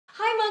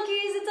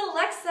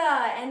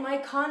Alexa, and my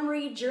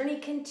KonMari journey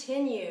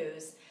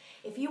continues.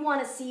 If you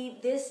want to see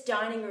this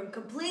dining room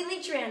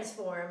completely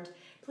transformed,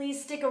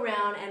 please stick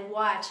around and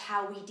watch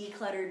how we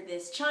decluttered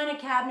this china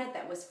cabinet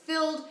that was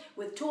filled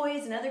with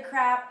toys and other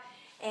crap,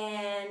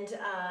 and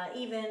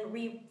even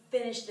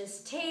refinished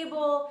this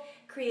table,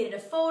 created a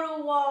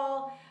photo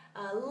wall,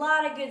 a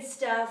lot of good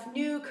stuff,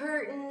 new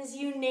curtains,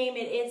 you name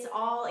it, it's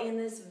all in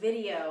this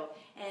video.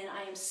 And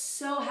I am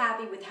so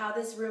happy with how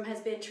this room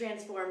has been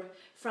transformed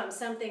from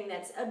something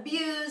that's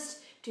abused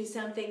to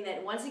something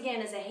that once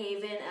again is a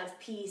haven of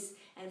peace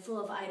and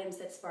full of items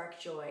that spark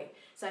joy.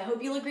 So I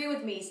hope you'll agree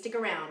with me. Stick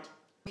around.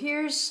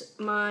 Here's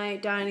my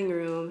dining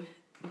room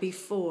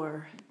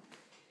before.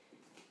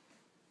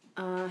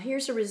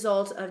 Here's a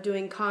result of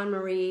doing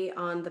KonMari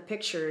on the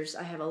pictures.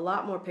 I have a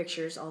lot more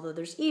pictures, although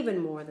there's even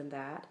more than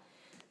that.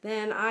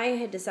 Then I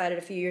had decided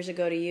a few years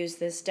ago to use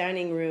this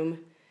dining room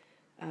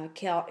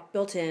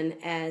built in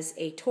as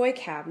a toy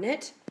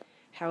cabinet.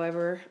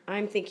 However,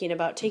 I'm thinking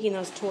about taking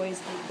those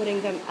toys and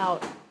putting them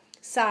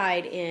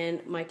outside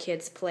in my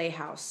kids'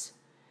 playhouse.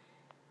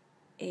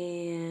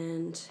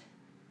 And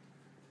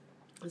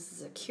this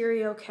is a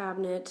curio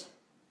cabinet.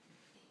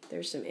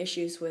 There's some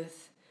issues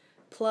with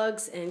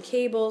plugs and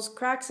cables,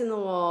 cracks in the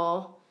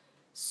wall,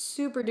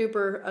 super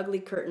duper ugly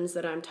curtains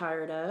that I'm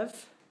tired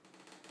of.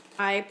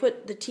 I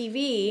put the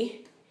TV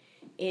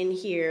in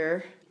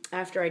here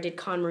after I did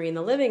KonMari in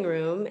the living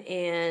room,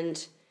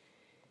 and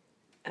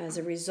as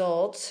a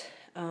result,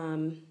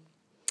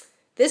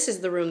 this is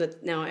the room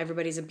that now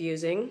everybody's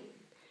abusing.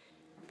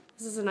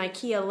 This is an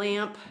IKEA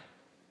lamp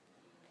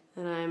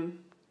that I'm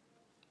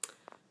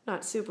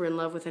not super in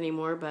love with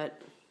anymore,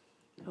 but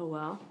oh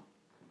well.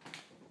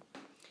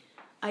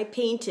 I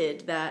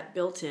painted that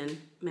built-in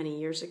many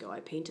years ago. I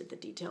painted the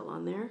detail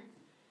on there.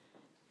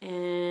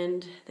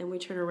 And then we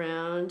turn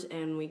around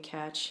and we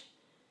catch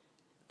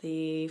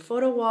the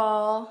photo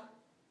wall,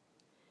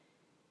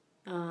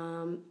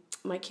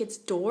 my kid's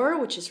door,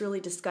 which is really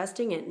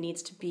disgusting. It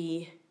needs to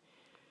be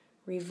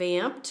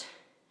revamped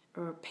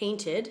or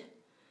painted.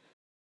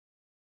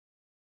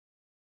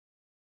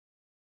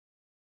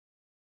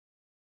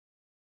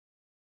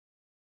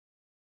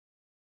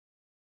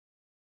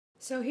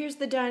 So here's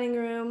the dining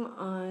room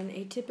on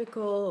a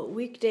typical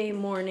weekday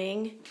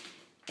morning,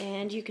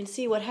 and you can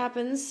see what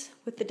happens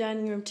with the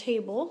dining room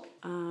table.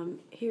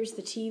 Here's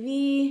the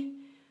TV.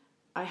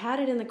 I had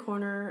it in the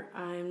corner.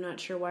 I'm not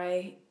sure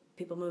why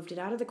people moved it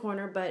out of the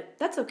corner, but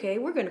that's okay.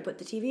 We're going to put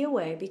the TV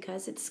away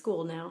because it's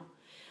school now.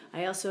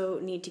 I also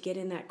need to get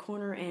in that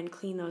corner and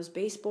clean those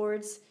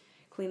baseboards,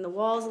 clean the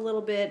walls a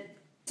little bit.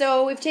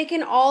 So we've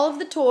taken all of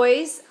the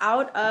toys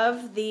out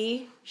of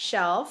the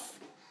shelf,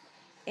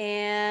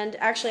 and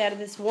actually out of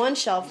this one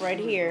shelf right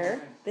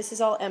here. This is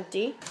all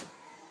empty.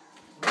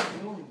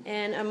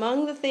 And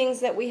among the things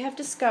that we have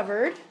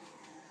discovered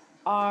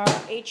are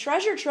a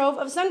treasure trove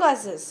of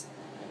sunglasses.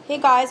 Hey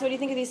guys, what do you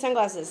think of these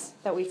sunglasses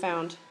that we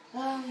found?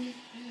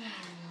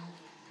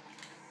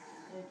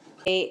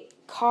 A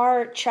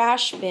car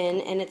trash bin,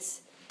 and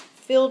it's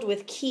filled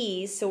with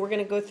keys, so we're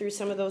going to go through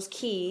some of those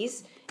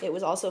keys. It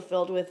was also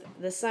filled with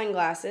the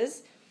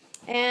sunglasses.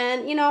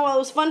 And, you know, it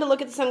was fun to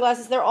look at the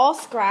sunglasses. They're all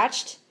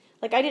scratched.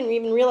 Like, I don't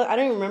even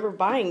remember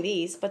buying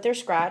these, but they're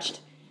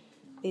scratched.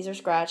 These are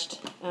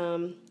scratched.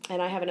 And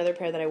I have another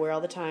pair that I wear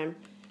all the time.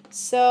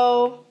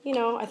 So, you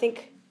know, I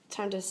think it's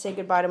time to say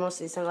goodbye to most of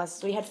these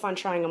sunglasses. We had fun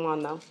trying them on,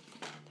 though.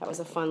 That was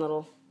a fun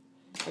little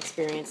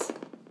experience.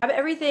 Grab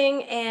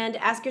everything and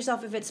ask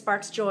yourself if it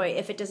sparks joy.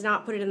 If it does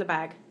not, put it in the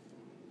bag.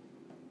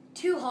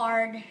 Too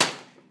hard.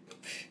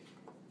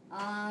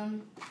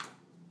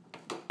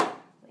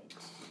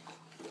 Wait.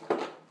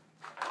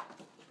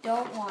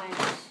 Don't want.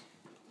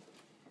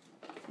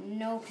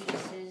 No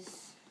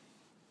pieces.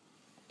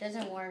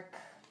 Doesn't work.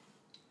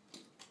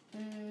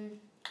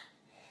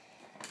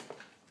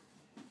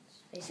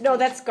 No,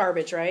 that's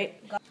garbage,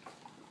 right?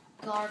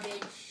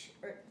 Garbage.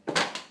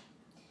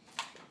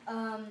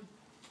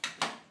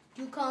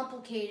 Too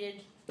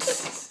complicated.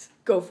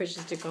 Goldfish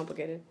is too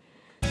complicated.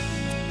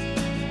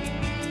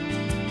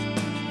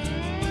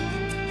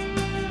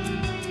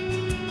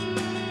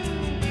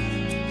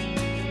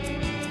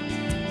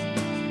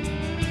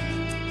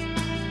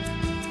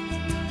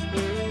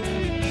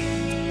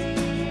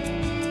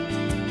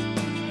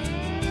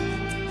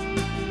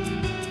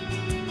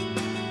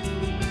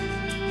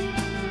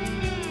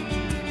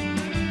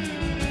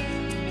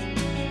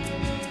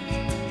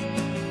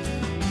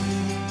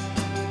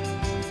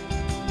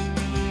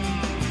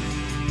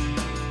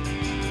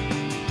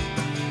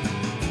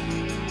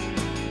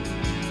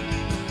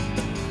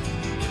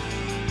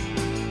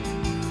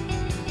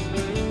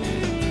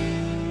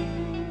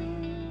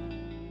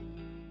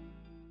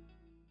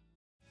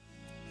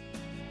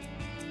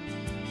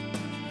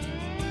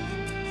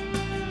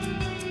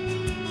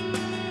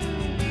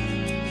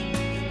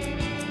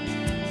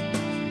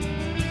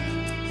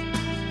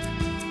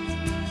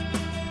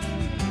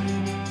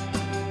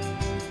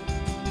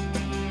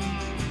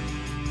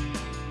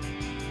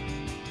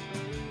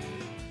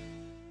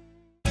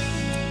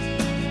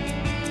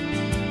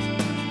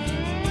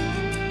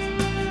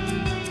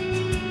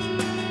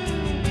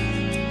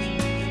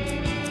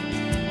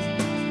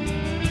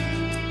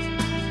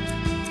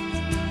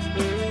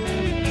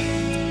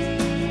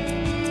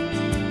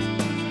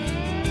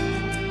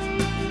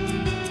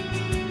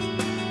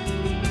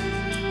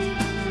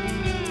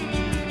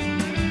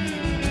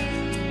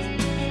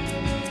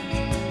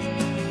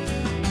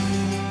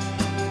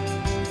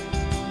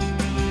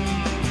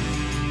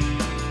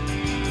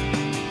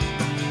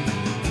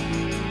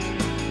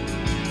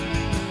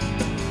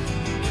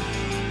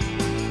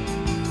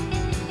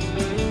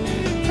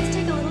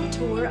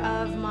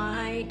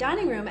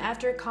 dining room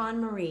after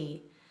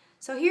KonMari.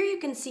 So here you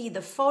can see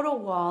the photo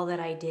wall that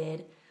I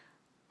did.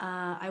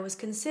 I was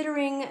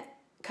considering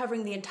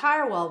covering the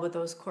entire wall with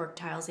those cork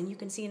tiles, and you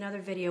can see another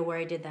video where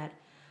I did that.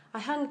 I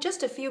hung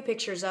just a few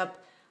pictures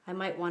up. I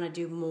might want to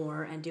do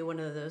more and do one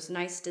of those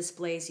nice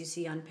displays you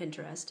see on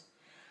Pinterest.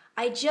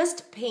 I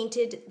just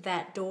painted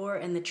that door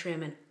and the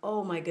trim, and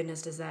oh my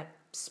goodness, does that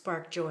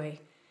spark joy.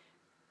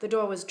 The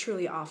door was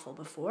truly awful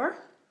before.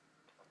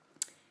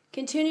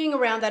 Continuing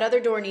around, that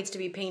other door needs to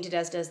be painted,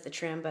 as does the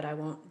trim, but I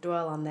won't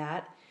dwell on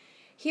that.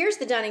 Here's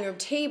the dining room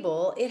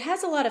table. It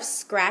has a lot of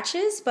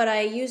scratches, but I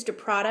used a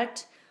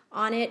product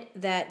on it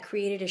that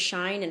created a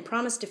shine and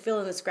promised to fill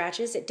in the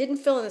scratches. It didn't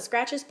fill in the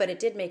scratches, but it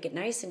did make it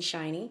nice and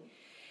shiny.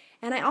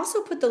 And I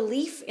also put the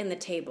leaf in the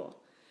table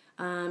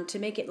to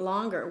make it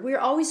longer. We're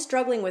always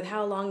struggling with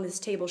how long this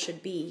table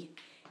should be,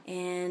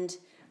 and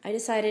I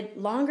decided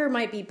longer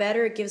might be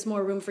better. It gives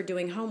more room for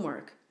doing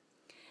homework.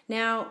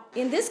 Now,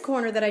 in this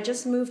corner that I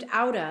just moved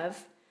out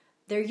of,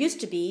 there used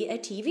to be a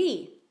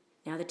TV.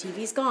 Now the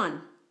TV's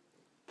gone.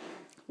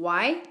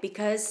 Why?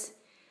 Because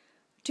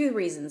two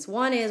reasons.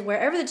 One is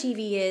wherever the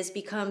TV is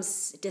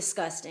becomes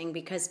disgusting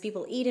because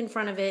people eat in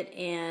front of it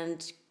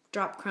and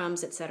drop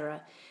crumbs,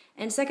 etc.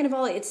 And second of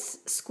all, it's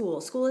school.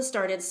 School has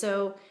started.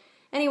 So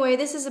anyway,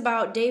 this is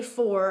about day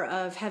 4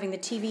 of having the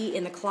TV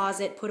in the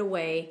closet put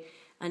away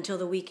until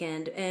the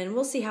weekend, and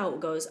we'll see how it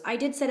goes. I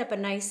did set up a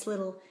nice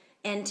little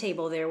end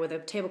table there with a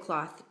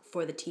tablecloth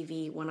for the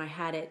TV when I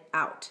had it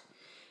out.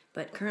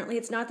 But currently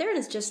it's not there, and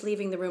it's just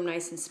leaving the room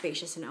nice and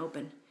spacious and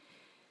open.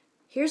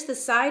 Here's the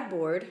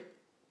sideboard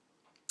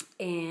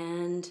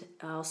and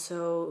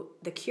also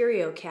the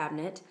curio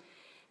cabinet.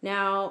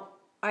 Now,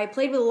 I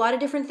played with a lot of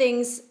different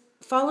things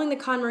following the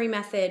KonMari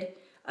method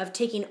of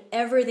taking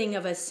everything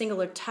of a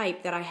singular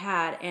type that I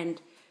had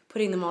and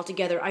putting them all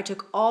together. I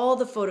took all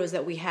the photos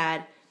that we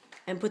had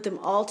and put them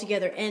all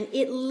together, and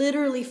it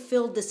literally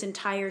filled this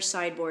entire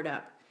sideboard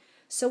up.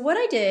 So what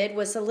I did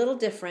was a little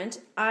different.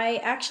 I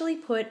actually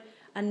put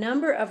a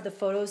number of the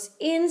photos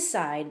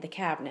inside the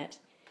cabinet,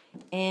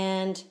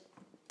 and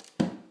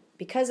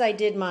because I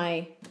did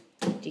my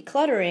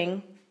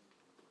decluttering,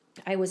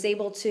 I was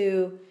able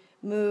to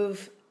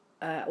move,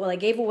 I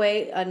gave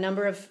away a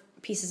number of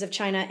pieces of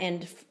china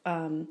and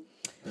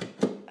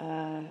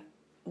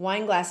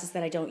wine glasses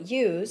that I don't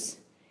use,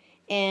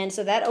 and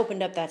so that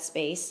opened up that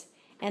space.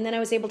 And then I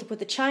was able to put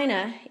the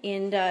china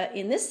in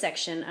this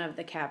section of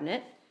the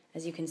cabinet,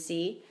 as you can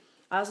see.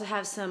 I also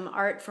have some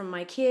art from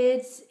my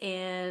kids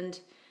and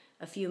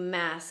a few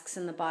masks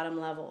in the bottom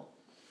level.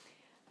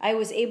 I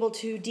was able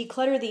to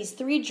declutter these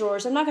 3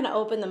 drawers. I'm not going to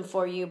open them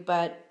for you,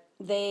 but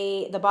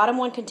the bottom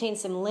one contains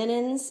some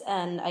linens,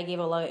 and I gave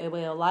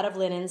away a lot of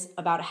linens.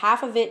 About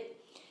half of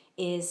it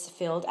is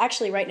filled.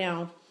 Actually, right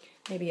now,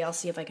 maybe I'll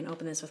see if I can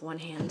open this with one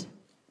hand.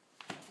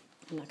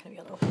 I'm not going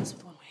to be able to open this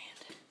with one hand.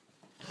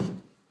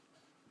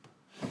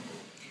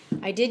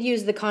 I did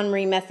use the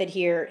KonMari method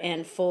here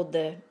and fold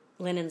the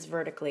linens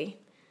vertically.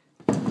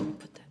 Let me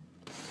put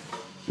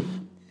that.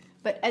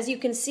 But as you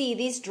can see,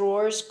 these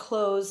drawers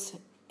close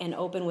and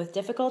open with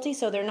difficulty,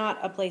 so they're not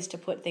a place to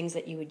put things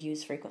that you would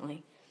use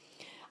frequently.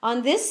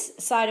 On this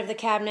side of the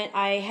cabinet,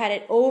 I had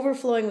it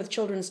overflowing with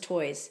children's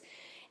toys,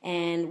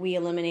 and we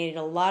eliminated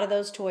a lot of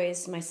those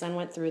toys. My son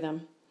went through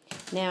them.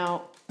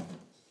 Now,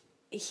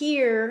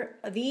 here,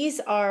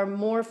 these are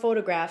more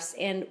photographs,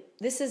 and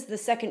this is the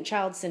second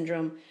child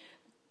syndrome.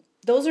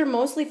 Those are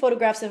mostly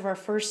photographs of our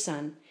first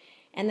son,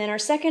 and then our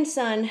second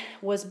son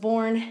was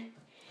born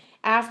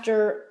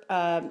after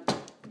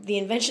the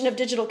invention of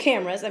digital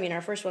cameras. I mean,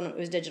 our first one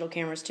was digital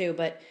cameras too,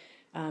 but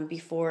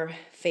before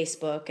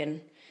Facebook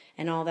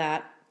and all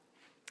that.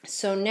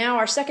 So now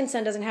our second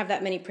son doesn't have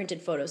that many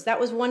printed photos.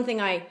 That was one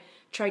thing I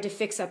tried to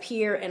fix up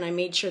here, and I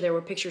made sure there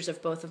were pictures of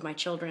both of my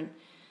children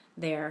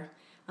there.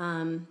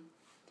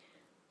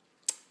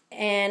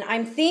 And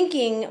I'm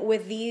thinking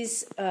with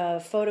these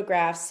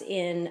photographs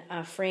in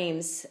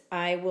frames,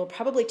 I will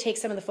probably take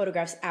some of the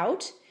photographs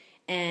out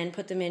and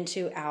put them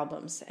into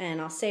albums.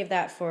 And I'll save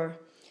that for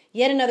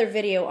yet another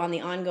video on the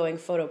ongoing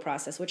photo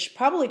process, which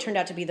probably turned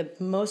out to be the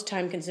most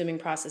time-consuming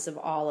process of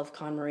all of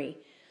KonMari.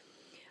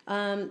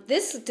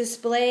 This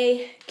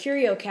display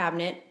curio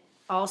cabinet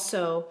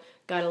also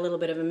got a little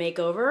bit of a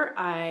makeover.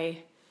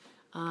 I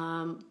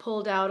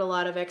pulled out a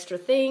lot of extra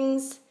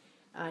things.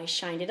 I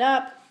shined it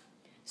up.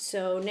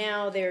 So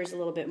now there's a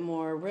little bit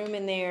more room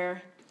in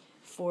there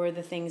for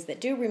the things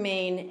that do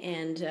remain,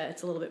 and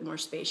it's a little bit more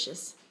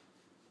spacious.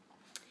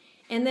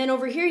 And then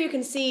over here you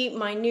can see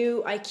my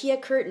new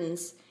IKEA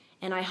curtains,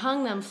 and I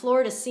hung them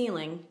floor to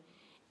ceiling,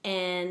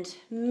 and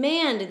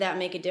man, did that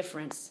make a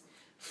difference.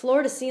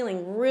 Floor to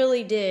ceiling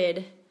really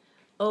did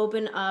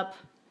open up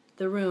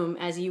the room,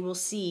 as you will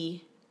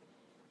see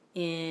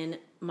in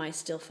my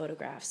still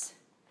photographs.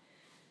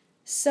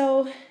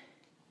 So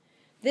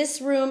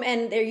this room,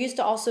 and there used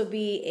to also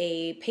be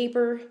a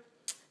paper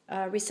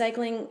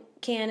recycling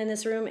can in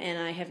this room, and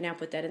I have now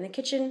put that in the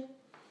kitchen.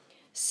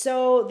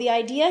 So the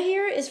idea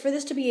here is for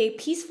this to be a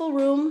peaceful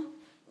room,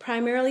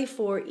 primarily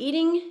for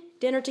eating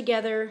dinner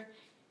together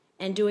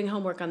and doing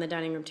homework on the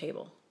dining room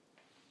table.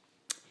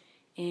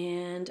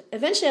 And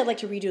eventually I'd like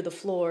to redo the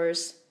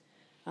floors.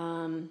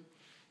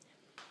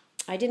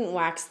 I didn't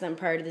wax them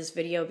prior to this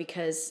video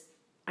because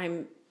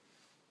I'm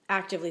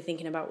actively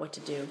thinking about what to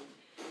do.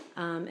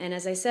 And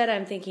as I said,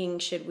 I'm thinking,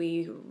 should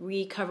we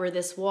recover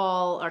this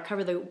wall or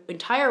cover the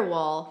entire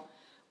wall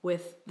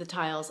with the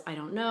tiles? I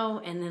don't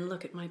know. And then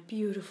look at my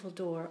beautiful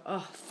door.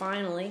 Oh,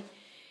 finally.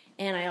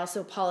 And I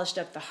also polished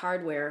up the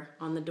hardware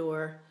on the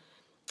door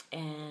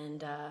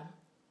and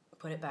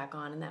put it back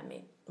on, and that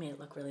made it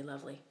look really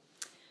lovely.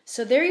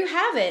 So there you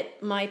have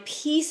it, my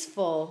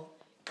peaceful,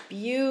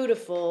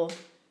 beautiful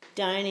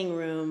dining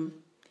room.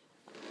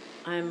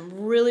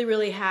 I'm really,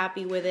 really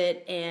happy with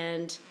it,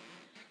 and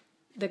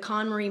the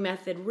KonMari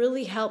method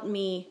really helped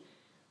me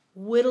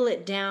whittle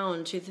it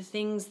down to the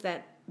things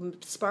that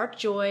spark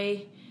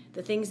joy,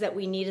 the things that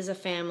we need as a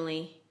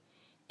family,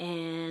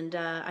 and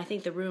I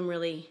think the room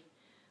really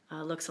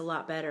looks a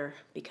lot better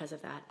because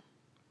of that.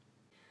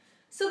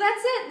 So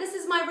that's it. This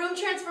is my room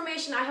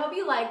transformation. I hope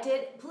you liked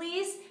it.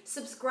 Please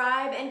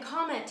subscribe and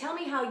comment. Tell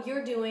me how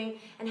you're doing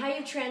and how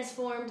you've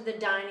transformed the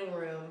dining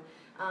room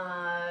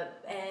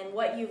and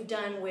what you've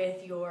done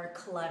with your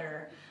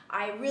clutter.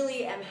 I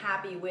really am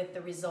happy with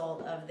the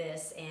result of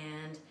this,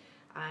 and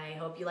I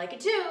hope you like it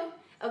too.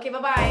 Okay,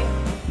 bye-bye.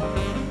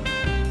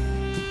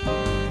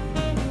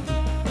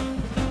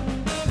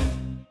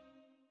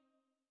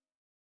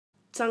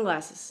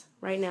 Sunglasses,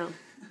 right now.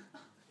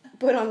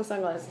 Put on the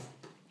sunglasses.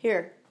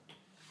 Here.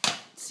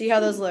 See how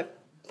those look.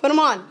 Put them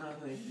on.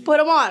 Put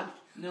them on.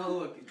 No,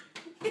 look.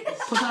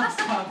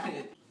 Stop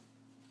it.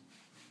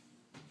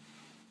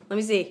 Let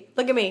me see.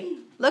 Look at me.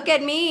 Look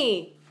at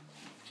me.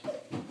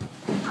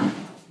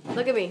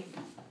 Look at me.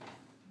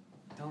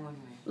 Don't look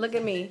at me. Look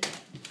at me.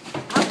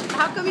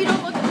 How come you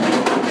don't look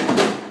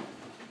at me?